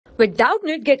With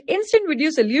Doubtnut, get instant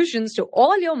video solutions to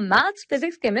all your maths,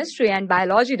 physics, chemistry, and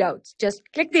biology doubts. Just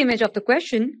click the image of the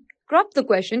question, crop the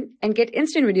question, and get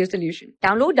instant video solution.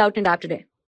 Download Doubtnut app today.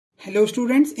 Hello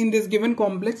students, in this given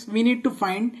complex, we need to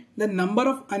find the number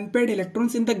of unpaired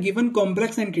electrons in the given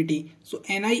complex entity. So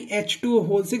NiH2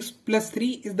 whole 6 plus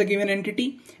 3 is the given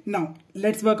entity. Now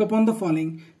let's work upon the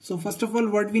following. So first of all,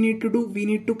 what we need to do, we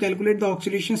need to calculate the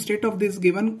oxidation state of this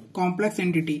given complex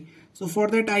entity. So for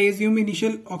that, I assume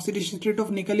initial oxidation state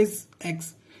of nickel is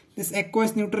X. This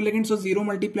aqueous neutral ligand, so 0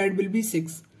 multiplied will be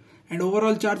 6. And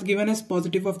overall charge given as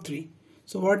positive of 3.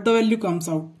 So what the value comes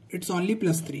out? It's only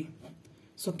plus 3.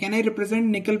 So can I represent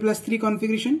nickel plus 3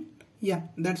 configuration? Yeah,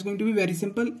 that's going to be very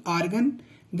simple. Argon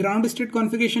ground state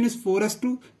configuration is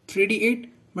 4s2 3d8,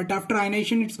 but after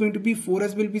ionization it's going to be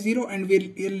 4s will be 0 and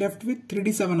we're left with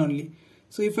 3d7 only.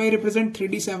 So if I represent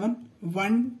 3d7,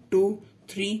 1, 2,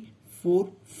 3, 4,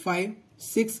 5,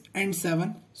 6 and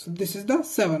 7. So this is the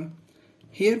 7.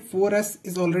 Here 4s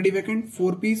is already vacant,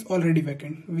 4p is already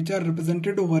vacant, which are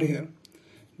represented over here.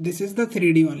 This is the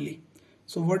 3d only.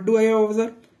 So what do I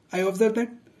observe? I observe that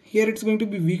here it's going to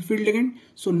be weak field ligand,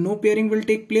 so no pairing will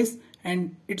take place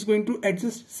and it's going to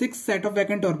exist 6 set of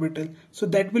vacant orbitals. So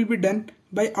that will be done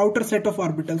by outer set of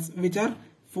orbitals, which are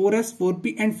 4s,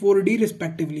 4p and 4d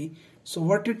respectively. So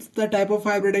what is the type of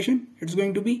hybridization? It's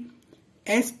going to be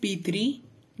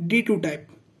sp3d2 type,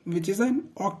 which is an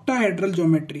octahedral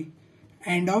geometry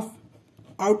and of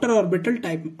outer orbital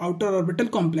type, outer orbital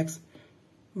complex.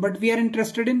 But we are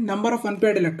interested in number of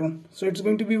unpaired electron. So it's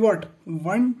going to be what?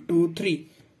 1, 2,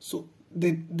 3. So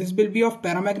this will be of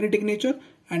paramagnetic nature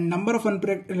and number of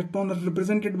unpaired electron are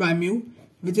represented by mu,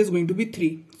 which is going to be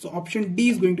 3. So option D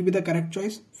is going to be the correct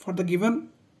choice for the given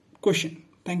question.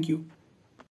 Thank you.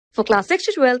 For class 6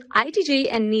 to 12, IIT JEE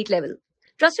and NEET level.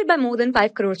 Trusted by more than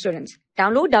 5 crore students.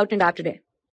 Download Doubtnut app today.